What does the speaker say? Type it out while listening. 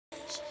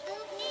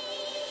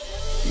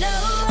No,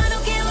 I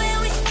don't care where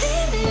we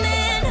standing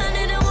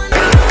under the one.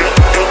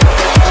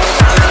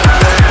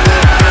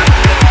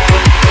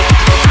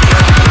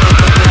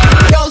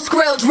 Yo,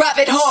 Skrill, drop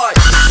it hard.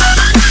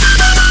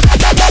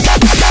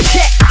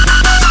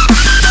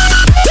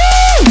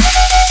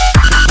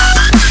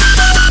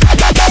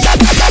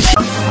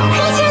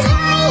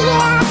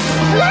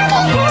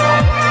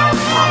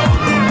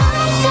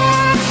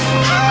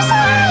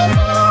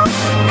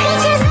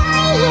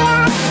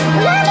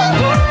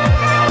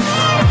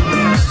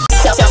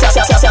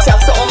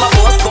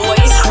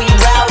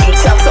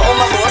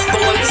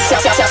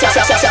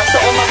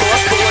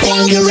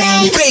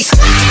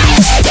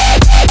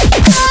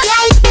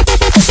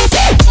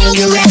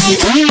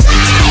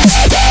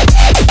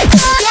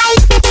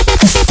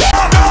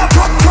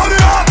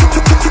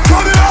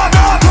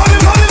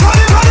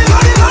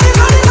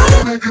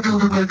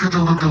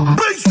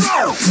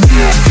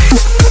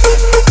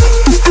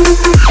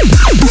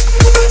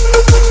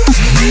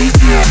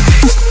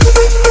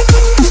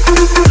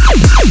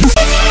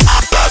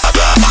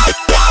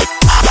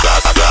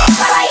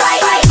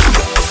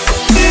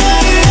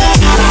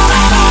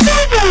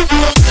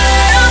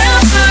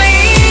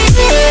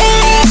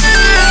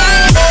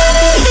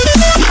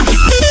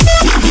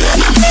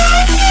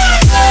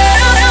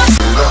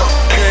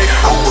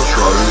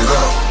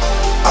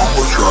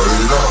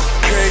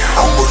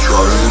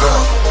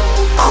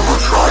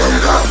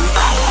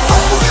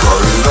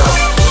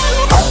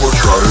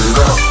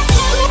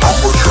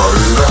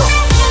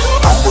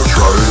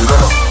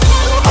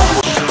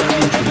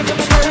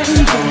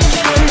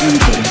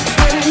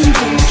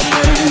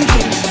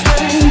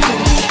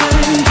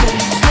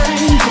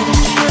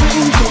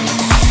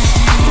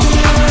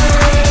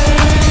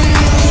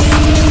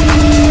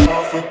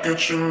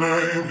 Get your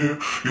name here,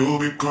 you'll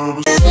become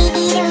a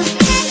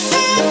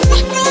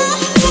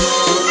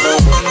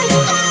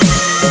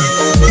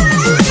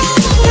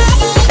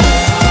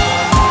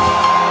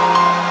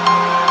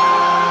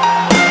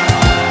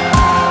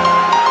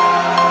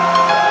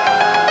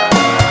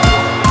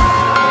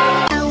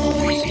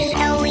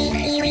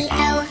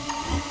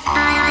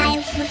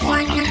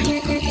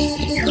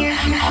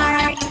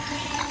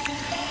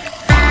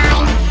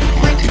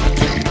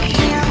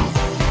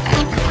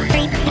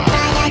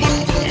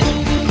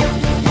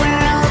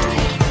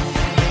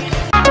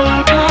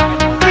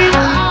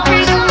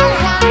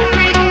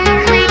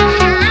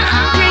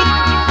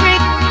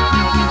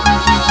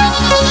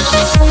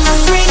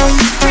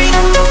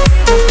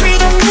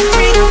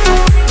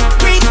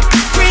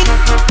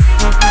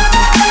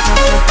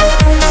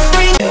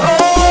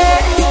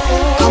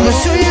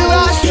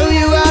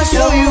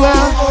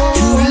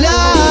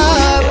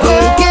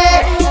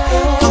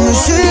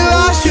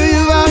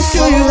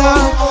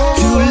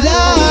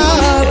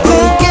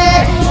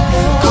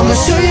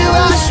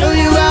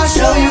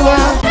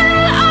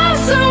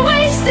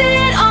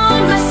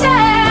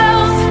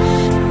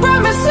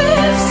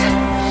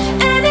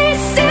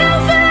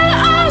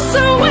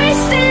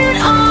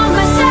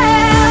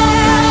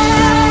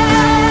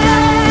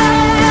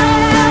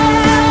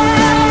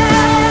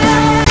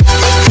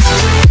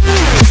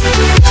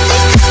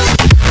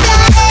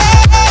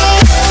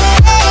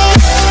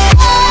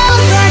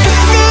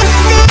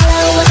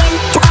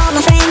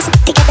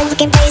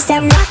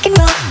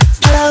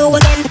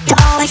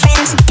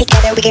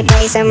we can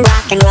play some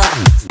rock and roll.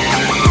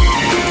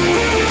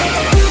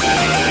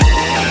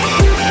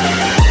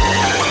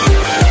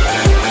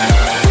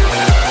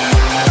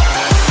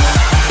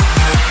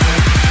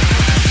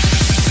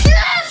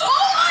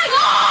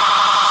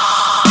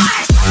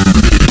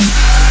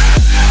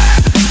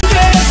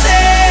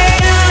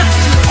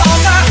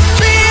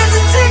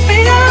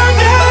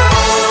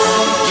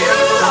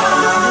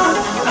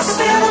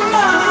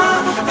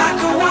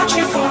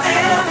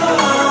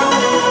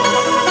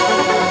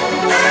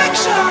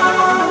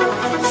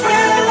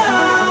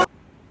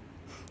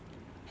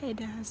 Hey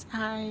guys,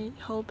 I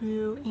hope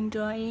you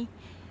enjoy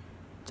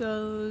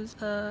those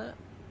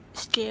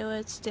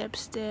Skrillex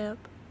step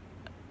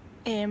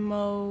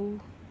emo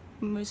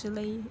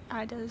muesli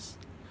I just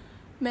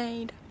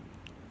made,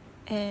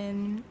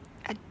 and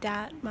I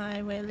dyed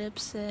my red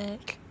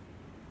lipstick.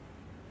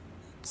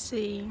 Let's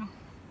see,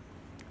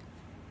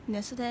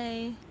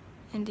 yesterday,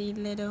 and the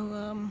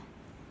little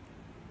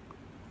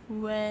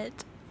red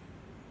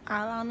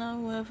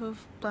eyeliner with a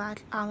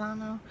black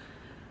eyeliner.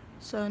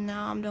 So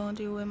now I'm gonna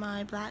do with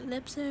my black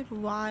lipstick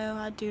while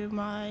I do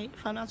my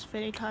Final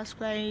Fantasy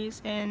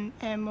cosplays and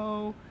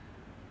emo,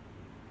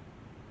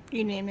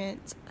 you name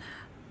it.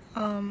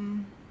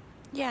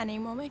 Yeah, I need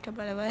more makeup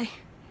by the way.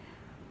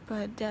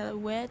 But the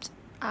wet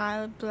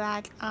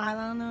black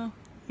eyeliner,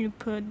 you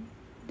put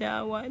that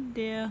right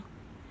there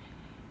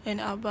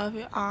and above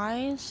your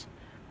eyes.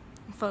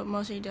 For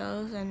mostly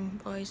girls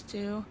and boys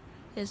too,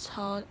 it's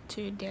hard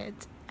to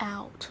get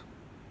out.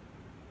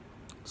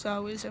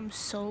 So with some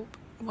soap,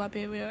 wipe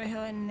it right here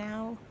and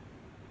now.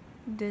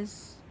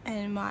 This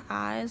and my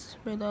eyes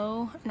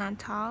below and on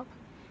top.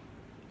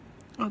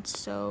 It's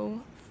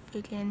so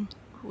freaking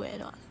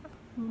red on.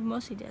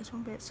 Mostly this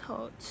one, but it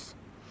hurts.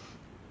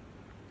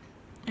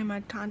 and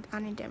I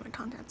need to get my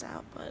contacts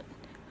out, but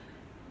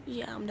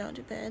yeah, I'm going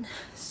to bed.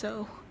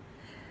 So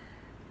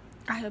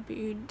I hope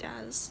you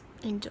guys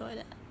enjoyed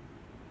it.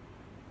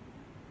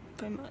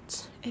 Pretty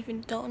much. If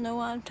you don't know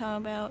what I'm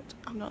talking about,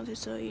 I'm going to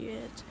show you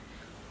it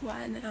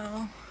right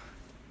now.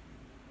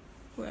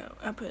 Well,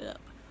 I'll put it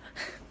up.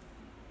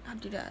 I'll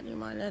do that in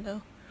my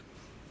little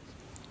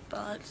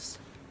box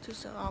to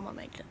show all my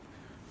makeup.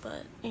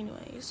 But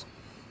anyways,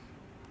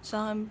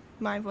 so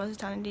my voice is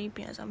kind of deep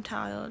because I'm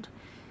tired.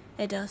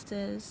 It does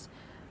this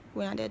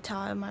when I get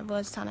tired, my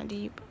voice is kind of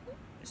deep.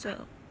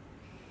 So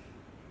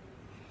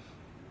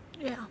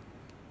yeah,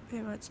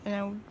 pretty much. And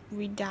I'll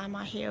re-dye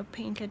my hair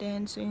pink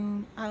again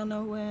soon. I don't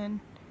know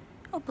when.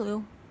 Oh,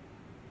 blue.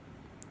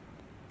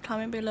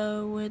 Comment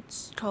below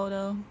which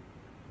color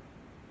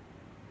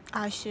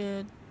I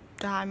should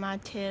dye my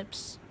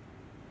tips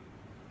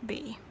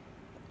be.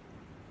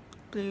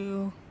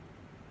 Blue.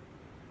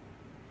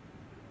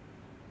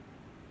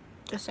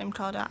 The same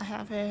color I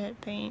have here,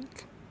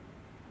 pink,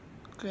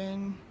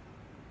 green,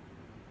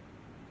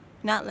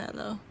 not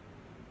yellow.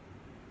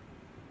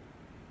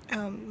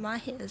 My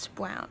hair is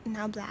brown,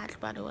 not black,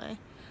 by the way.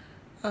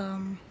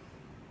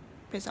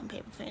 For some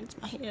people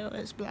think my hair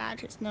is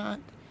black, it's not.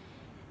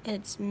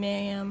 It's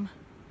medium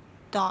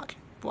dark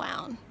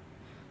brown.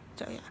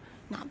 So yeah,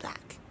 not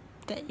black.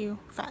 That you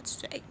fat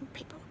straight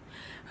people.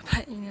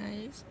 But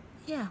anyways,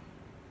 yeah.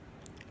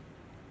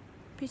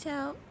 Peace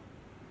out.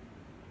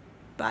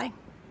 Bye.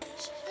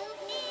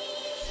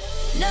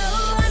 No,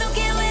 I don't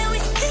care where we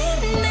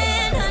stand,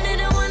 man.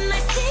 101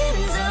 night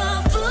stands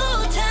of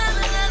full-time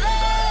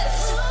lovers.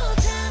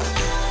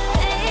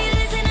 Hey,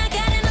 listen, I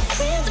got enough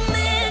friends,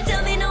 man.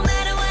 Tell me no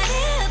matter what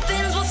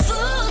happens, we're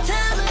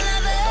full-time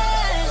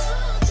lovers.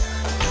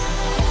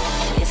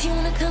 If you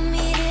wanna come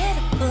meet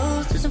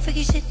edibles, do some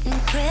freaky shit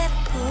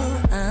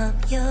incredible. I'm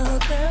your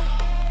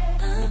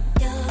girl.